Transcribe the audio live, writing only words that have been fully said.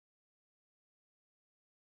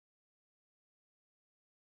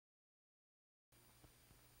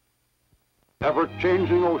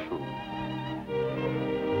ever-changing ocean,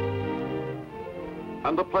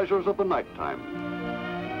 and the pleasures of the nighttime.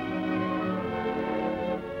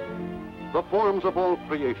 The forms of all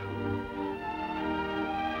creation.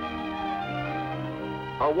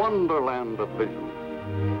 A wonderland of vision.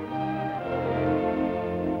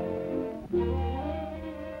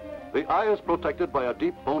 The eye is protected by a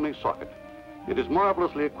deep bony socket. It is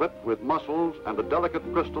marvelously equipped with muscles and a delicate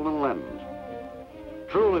crystalline lens.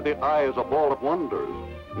 Truly, the eye is a ball of wonders,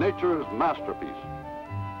 nature's masterpiece.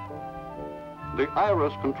 The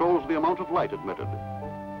iris controls the amount of light admitted.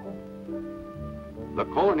 The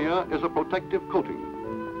cornea is a protective coating.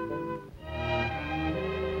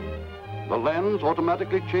 The lens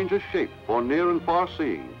automatically changes shape for near and far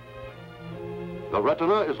seeing. The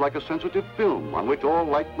retina is like a sensitive film on which all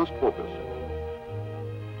light must focus.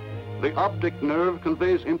 The optic nerve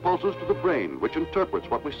conveys impulses to the brain, which interprets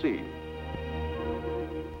what we see.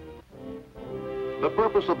 The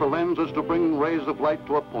purpose of the lens is to bring rays of light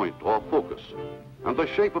to a point or focus, and the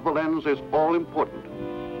shape of the lens is all important.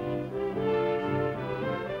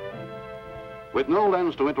 With no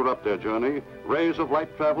lens to interrupt their journey, rays of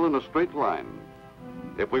light travel in a straight line.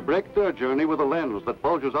 If we break their journey with a lens that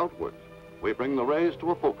bulges outwards, we bring the rays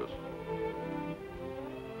to a focus.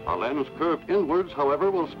 A lens curved inwards,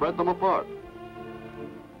 however, will spread them apart.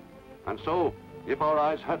 And so, if our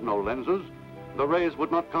eyes had no lenses, the rays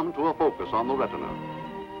would not come to a focus on the retina.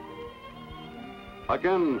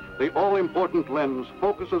 Again, the all-important lens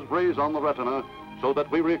focuses rays on the retina so that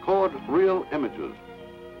we record real images.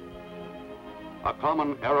 A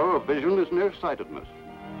common error of vision is nearsightedness.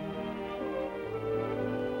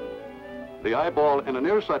 The eyeball in a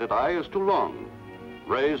nearsighted eye is too long.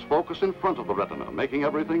 Rays focus in front of the retina, making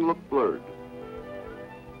everything look blurred.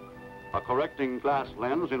 A correcting glass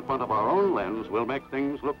lens in front of our own lens will make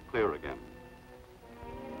things look clear again.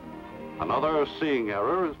 Another seeing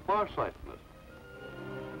error is farsightedness.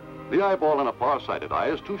 The eyeball in a farsighted eye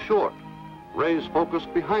is too short. Rays focus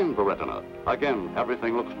behind the retina. Again,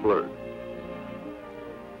 everything looks blurred.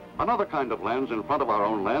 Another kind of lens in front of our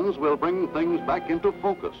own lens will bring things back into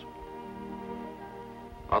focus.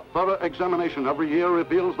 A thorough examination every year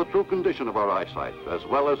reveals the true condition of our eyesight, as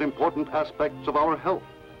well as important aspects of our health.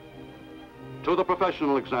 To the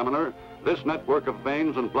professional examiner, this network of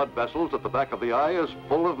veins and blood vessels at the back of the eye is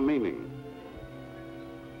full of meaning.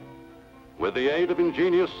 With the aid of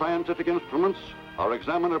ingenious scientific instruments, our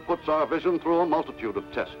examiner puts our vision through a multitude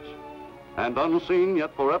of tests. And unseen,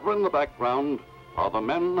 yet forever in the background, are the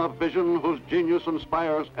men of vision whose genius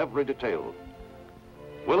inspires every detail.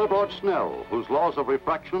 Willibord Snell, whose laws of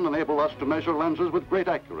refraction enable us to measure lenses with great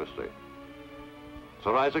accuracy.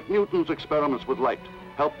 Sir Isaac Newton's experiments with light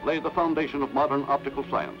helped lay the foundation of modern optical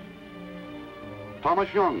science.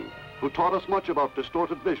 Thomas Young, who taught us much about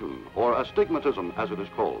distorted vision, or astigmatism as it is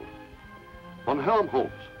called. Von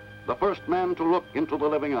Helmholtz, the first man to look into the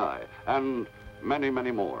living eye, and many,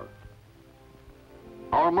 many more.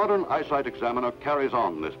 Our modern eyesight examiner carries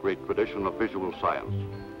on this great tradition of visual science.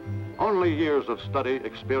 Only years of study,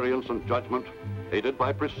 experience, and judgment, aided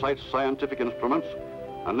by precise scientific instruments,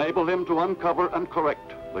 enable him to uncover and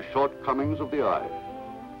correct the shortcomings of the eye.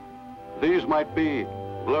 These might be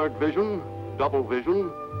blurred vision, double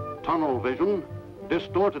vision, tunnel vision,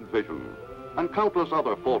 distorted vision, and countless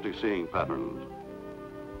other faulty seeing patterns.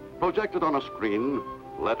 Projected on a screen,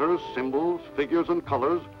 letters, symbols, figures, and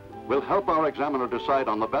colors will help our examiner decide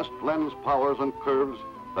on the best lens powers and curves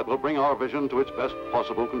that will bring our vision to its best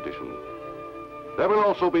possible condition. There will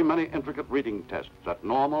also be many intricate reading tests at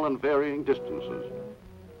normal and varying distances.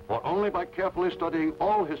 For only by carefully studying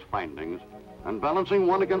all his findings and balancing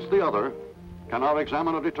one against the other can our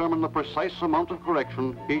examiner determine the precise amount of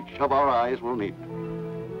correction each of our eyes will need.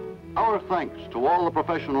 Our thanks to all the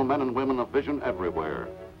professional men and women of vision everywhere,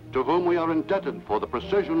 to whom we are indebted for the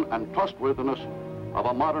precision and trustworthiness of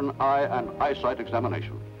a modern eye and eyesight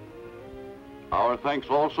examination. Our thanks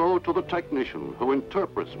also to the technician who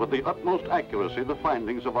interprets with the utmost accuracy the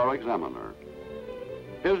findings of our examiner.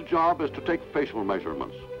 His job is to take facial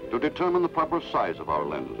measurements to determine the proper size of our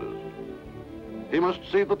lenses. He must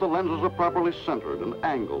see that the lenses are properly centered and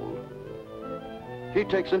angled. He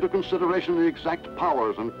takes into consideration the exact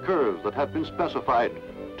powers and curves that have been specified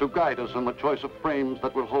to guide us in the choice of frames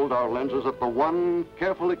that will hold our lenses at the one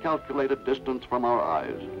carefully calculated distance from our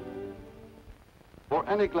eyes. For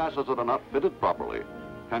any glasses that are not fitted properly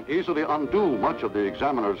can easily undo much of the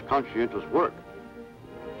examiner's conscientious work.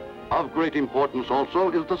 Of great importance also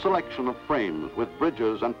is the selection of frames with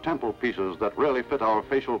bridges and temple pieces that really fit our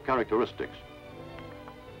facial characteristics.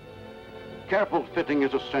 Careful fitting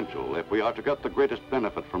is essential if we are to get the greatest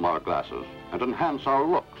benefit from our glasses and enhance our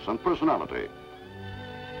looks and personality.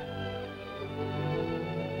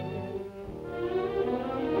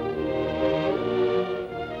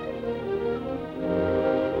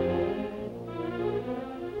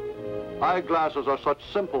 Eyeglasses are such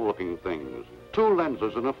simple-looking things, 2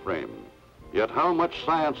 lenses in a frame. Yet how much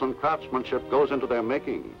science and craftsmanship goes into their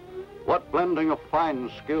making? What blending of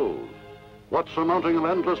fine skills? What surmounting of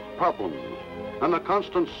endless problems? And a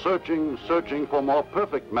constant searching for more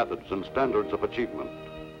perfect methods and standards of achievement.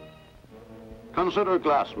 Consider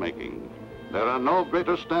glass making. There are no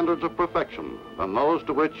greater standards of perfection than those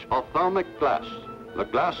to which ophthalmic glass, the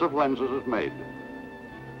glass of lenses, is made.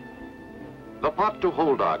 The pot to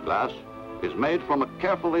hold our glass is made from a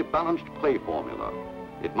carefully balanced clay formula.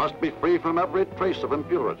 It must be free from every trace of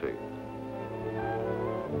impurity.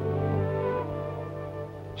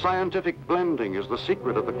 Scientific blending is the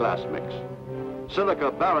secret of the glass mix.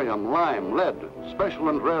 Silica, barium, lime, lead, special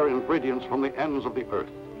and rare ingredients from the ends of the earth.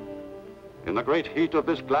 In the great heat of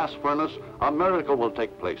this glass furnace, a miracle will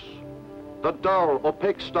take place. The dull,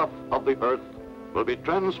 opaque stuff of the earth will be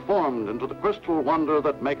transformed into the crystal wonder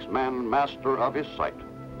that makes man master of his sight.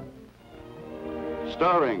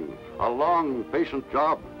 Stirring, a long, patient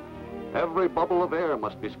job. Every bubble of air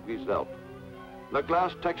must be squeezed out. The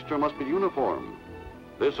glass texture must be uniform.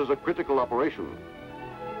 This is a critical operation.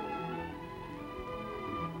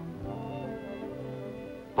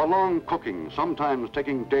 The long cooking, sometimes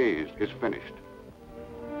taking days, is finished.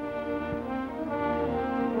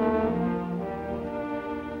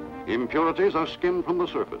 Impurities are skimmed from the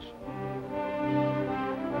surface.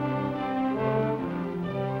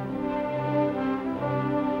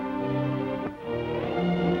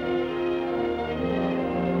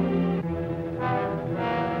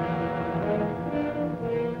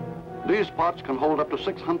 These pots can hold up to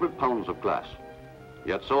 600 pounds of glass.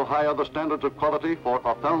 Yet so high are the standards of quality for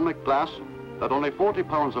ophthalmic glass that only 40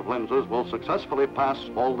 pounds of lenses will successfully pass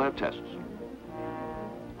all their tests.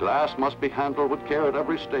 Glass must be handled with care at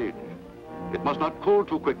every stage. It must not cool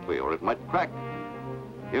too quickly or it might crack.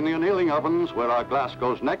 In the annealing ovens where our glass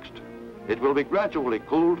goes next, it will be gradually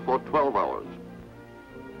cooled for 12 hours.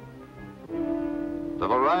 The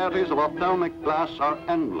varieties of ophthalmic glass are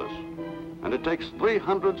endless, and it takes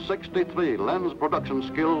 363 lens production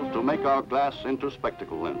skills to make our glass into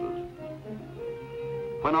spectacle lenses.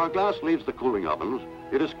 When our glass leaves the cooling ovens,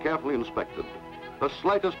 it is carefully inspected. The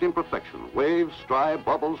slightest imperfection, waves, stripe,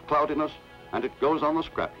 bubbles, cloudiness, and it goes on the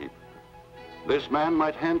scrap heap. This man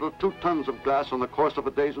might handle 2 tons of glass in the course of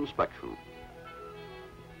a day's inspection.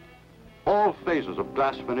 All phases of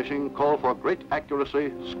glass finishing call for great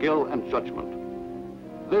accuracy, skill, and judgment.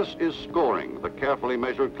 This is scoring the carefully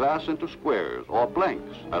measured glass into squares, or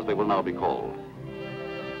blanks, as they will now be called.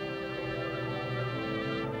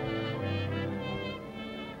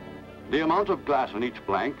 The amount of glass in each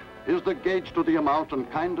blank is the gauge to the amount and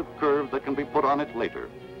kind of curve that can be put on it later.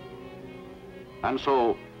 And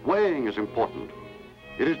so, weighing is important.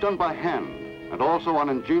 It is done by hand, and also on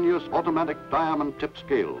ingenious automatic diamond tip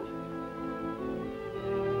scales.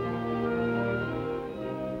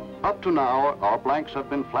 Up to now, our blanks have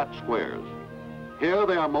been flat squares. Here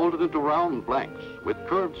they are molded into round blanks with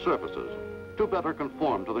curved surfaces to better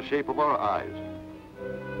conform to the shape of our eyes.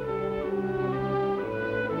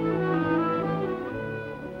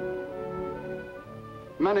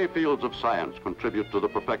 Many fields of science contribute to the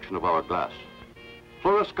perfection of our glass.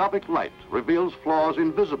 Fluoroscopic light reveals flaws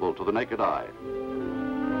invisible to the naked eye.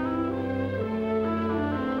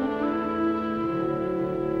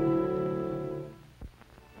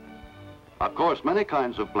 Of course, many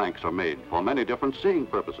kinds of blanks are made for many different seeing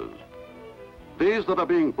purposes. These that are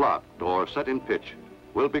being blocked or set in pitch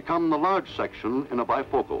will become the large section in a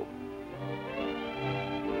bifocal.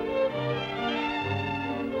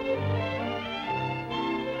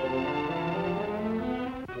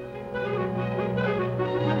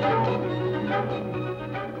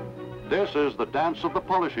 This is the dance of the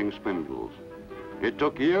polishing spindles. It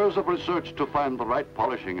took years of research to find the right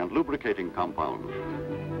polishing and lubricating compounds.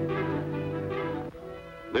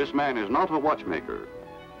 This man is not a watchmaker.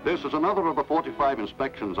 This is another of the 45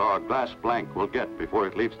 inspections our glass blank will get before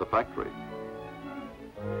it leaves the factory.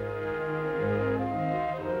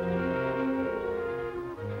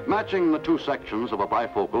 Matching the 2 sections of a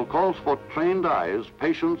bifocal calls for trained eyes,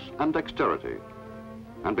 patience, and dexterity.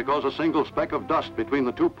 And because a single speck of dust between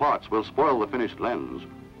the 2 parts will spoil the finished lens,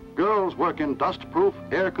 girls work in dust-proof,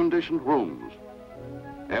 air-conditioned rooms.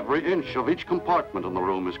 Every inch of each compartment in the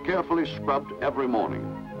room is carefully scrubbed every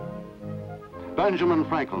morning. Benjamin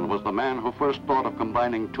Franklin was the man who first thought of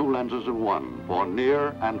combining 2 lenses in one for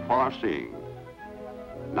near and far seeing.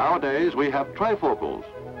 Nowadays, we have trifocals,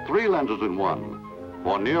 3 lenses in one,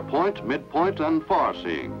 for near point, midpoint, and far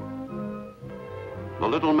seeing. The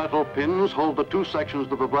little metal pins hold the 2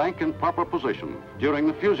 sections of the blank in proper position during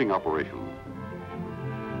the fusing operation.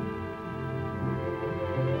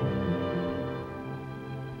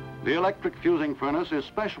 The electric fusing furnace is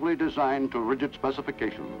specially designed to rigid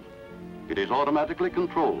specifications. It is automatically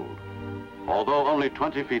controlled. Although only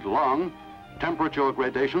 20 feet long, temperature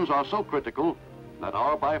gradations are so critical that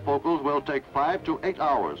our bifocals will take 5 to 8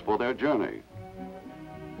 hours for their journey.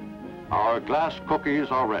 Our glass cookies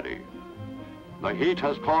are ready. The heat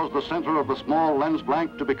has caused the center of the small lens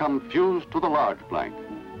blank to become fused to the large blank.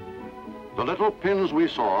 The little pins we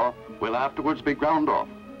saw will afterwards be ground off.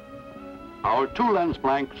 Our 2 lens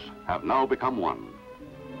blanks have now become one.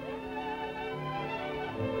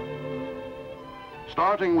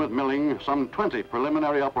 Starting with milling, some 20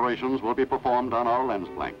 preliminary operations will be performed on our lens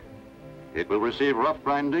blank. It will receive rough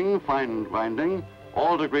grinding, fine grinding,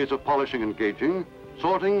 all degrees of polishing and gauging,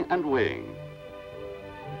 sorting and weighing.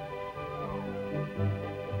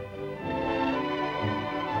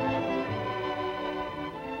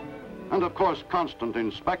 And of course, constant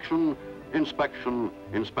inspection, inspection,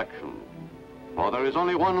 inspection. For there is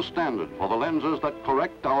only one standard for the lenses that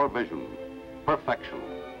correct our vision: perfection.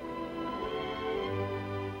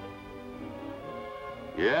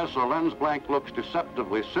 Yes, a lens blank looks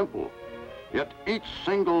deceptively simple, yet each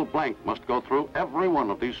single blank must go through every one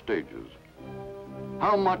of these stages.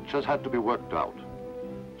 How much has had to be worked out?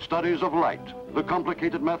 Studies of light, the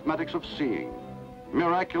complicated mathematics of seeing,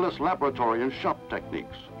 miraculous laboratory and shop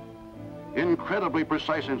techniques, incredibly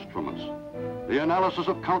precise instruments, the analysis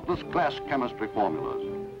of countless glass chemistry formulas,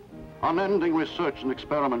 unending research and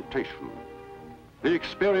experimentation, the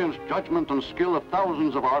experienced judgment and skill of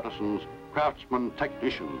thousands of artisans, craftsmen,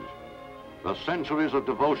 technicians, the centuries of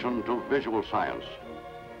devotion to visual science.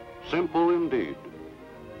 Simple indeed.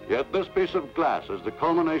 Yet this piece of glass is the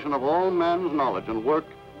culmination of all man's knowledge and work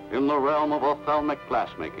in the realm of ophthalmic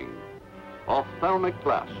glassmaking. Ophthalmic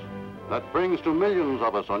glass that brings to millions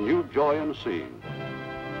of us a new joy in seeing.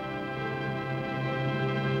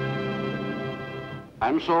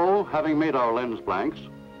 And so, having made our lens blanks,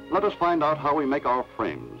 let us find out how we make our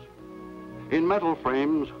frames. In metal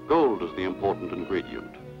frames, gold is the important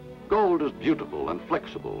ingredient. Gold is beautiful and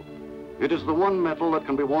flexible. It is the one metal that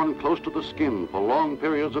can be worn close to the skin for long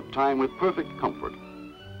periods of time with perfect comfort.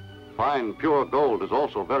 Fine, pure gold is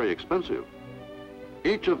also very expensive.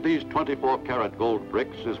 Each of these 24-karat gold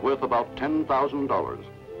bricks is worth about $10,000.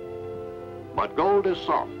 But gold is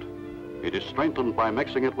soft. It is strengthened by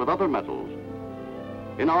mixing it with other metals.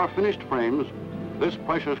 In our finished frames, this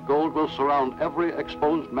precious gold will surround every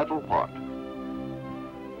exposed metal part.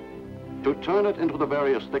 To turn it into the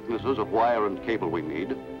various thicknesses of wire and cable we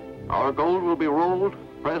need, our gold will be rolled,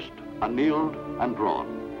 pressed, annealed, and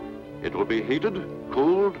drawn. It will be heated,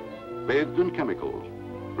 cooled, bathed in chemicals,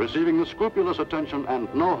 receiving the scrupulous attention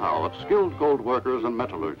and know-how of skilled gold workers and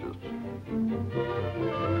metallurgists.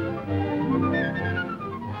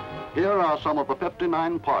 Here are some of the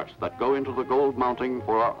 59 parts that go into the gold mounting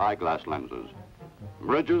for our eyeglass lenses: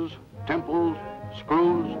 bridges, temples,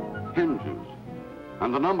 screws, hinges,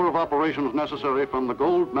 and the number of operations necessary from the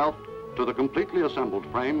gold melt to the completely assembled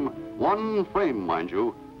frame, one frame, mind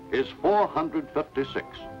you, is 456.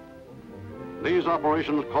 These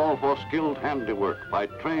operations call for skilled handiwork by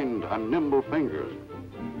trained and nimble fingers.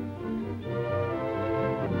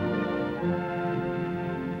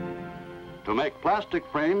 To make plastic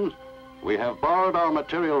frames, we have borrowed our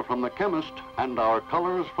material from the chemist and our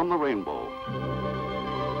colors from the rainbow.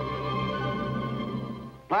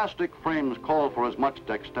 Plastic frames call for as much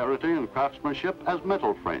dexterity and craftsmanship as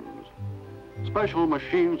metal frames. Special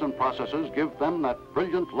machines and processes give them that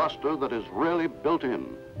brilliant luster that is really built in.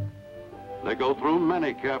 They go through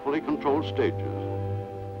many carefully controlled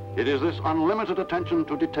stages. It is this unlimited attention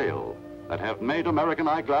to detail that have made American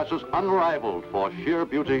eyeglasses unrivaled for sheer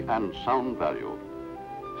beauty and sound value.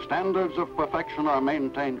 Standards of perfection are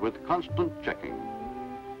maintained with constant checking.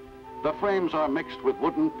 The frames are mixed with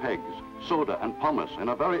wooden pegs, soda, and pumice in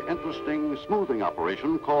a very interesting smoothing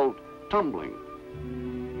operation called tumbling.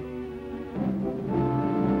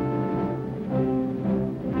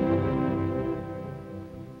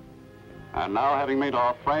 And now, having made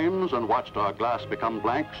our frames and watched our glass become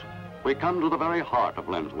blanks, we come to the very heart of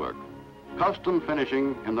lens work: custom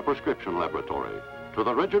finishing in the prescription laboratory, to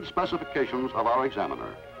the rigid specifications of our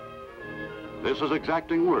examiner. This is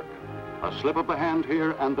exacting work. A slip of the hand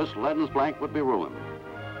here and this lens blank would be ruined.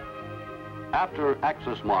 After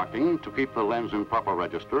axis marking to keep the lens in proper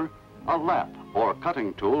register, a lap or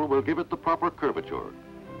cutting tool will give it the proper curvature.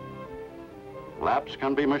 Laps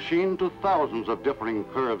can be machined to thousands of differing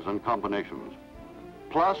curves and combinations.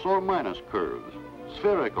 Plus or minus curves,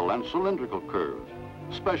 spherical and cylindrical curves,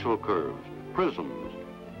 special curves, prisms.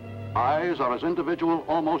 Eyes are as individual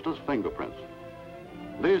almost as fingerprints.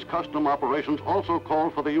 These custom operations also call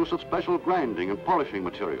for the use of special grinding and polishing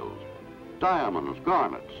materials, diamonds,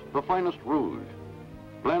 garnets, the finest rouge,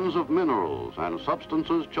 blends of minerals and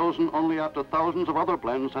substances chosen only after thousands of other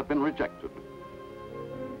blends have been rejected.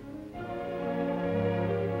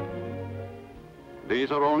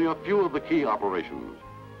 These are only a few of the key operations.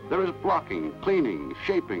 There is blocking, cleaning,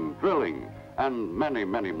 shaping, drilling, and many,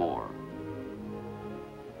 many more.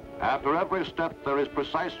 After every step, there is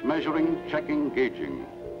precise measuring, checking, gauging.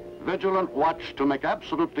 Vigilant watch to make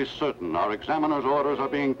absolutely certain our examiner's orders are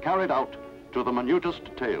being carried out to the minutest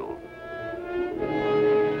detail.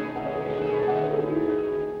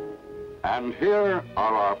 And here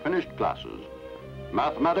are our finished glasses,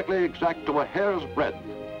 mathematically exact to a hair's breadth,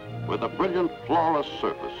 with a brilliant, flawless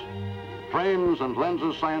surface. Frames and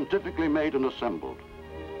lenses scientifically made and assembled,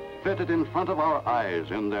 fitted in front of our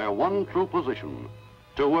eyes in their one true position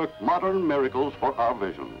to work modern miracles for our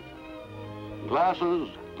vision. Glasses,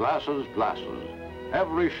 glasses, glasses,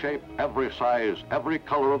 every shape, every size, every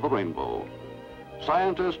color of the rainbow.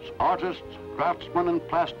 Scientists, artists, craftsmen in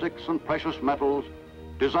plastics and precious metals,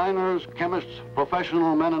 designers, chemists,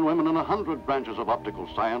 professional men and women in 100 branches of optical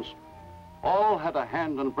science, all had a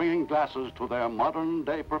hand in bringing glasses to their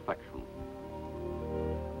modern-day perfection.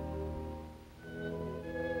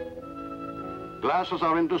 Glasses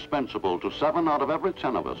are indispensable to 7 out of every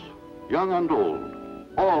 10 of us, young and old.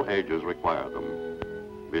 All ages require them.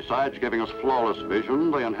 Besides giving us flawless vision,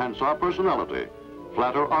 they enhance our personality,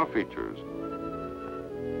 flatter our features.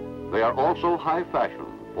 They are also high fashion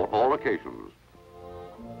for all occasions.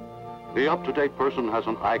 The up-to-date person has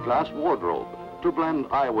an eyeglass wardrobe to blend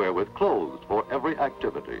eyewear with clothes for every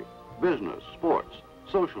activity, business, sports,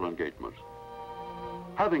 social engagements.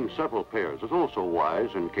 Having several pairs is also wise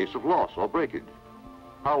in case of loss or breakage.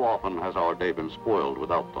 How often has our day been spoiled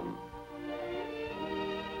without them?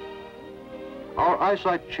 Our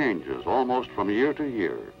eyesight changes almost from year to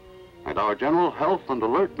year, and our general health and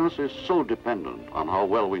alertness is so dependent on how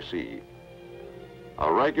well we see.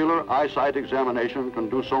 A regular eyesight examination can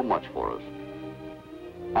do so much for us.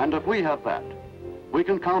 And if we have that, we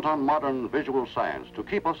can count on modern visual science to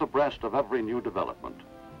keep us abreast of every new development,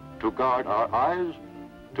 to guard our eyes,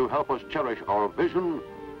 to help us cherish our vision,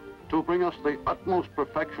 to bring us the utmost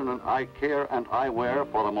perfection in eye care and eyewear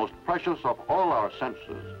for the most precious of all our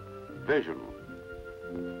senses, vision.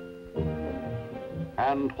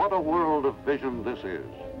 And what a world of vision this is.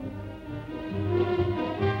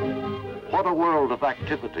 What a world of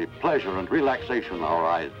activity, pleasure, and relaxation our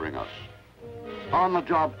eyes bring us. On the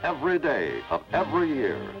job every day of every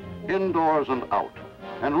year, indoors and out,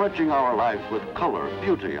 enriching our lives with color,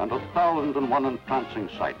 beauty, and 1,001 entrancing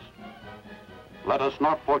sights. Let us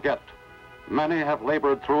not forget, many have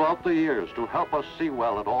labored throughout the years to help us see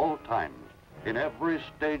well at all times, in every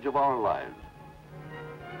stage of our lives.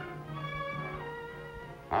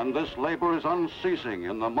 And this labor is unceasing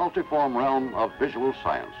in the multiform realm of visual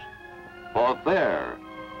science. For there,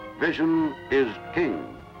 vision is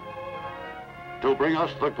king. To bring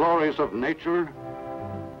us the glories of nature,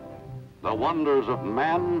 the wonders of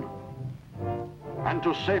man, and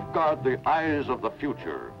to safeguard the eyes of the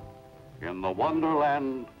future in the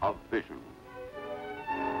Wonderland of Vision.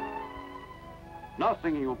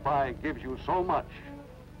 Nothing you buy gives you so much,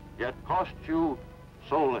 yet costs you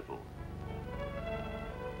so little.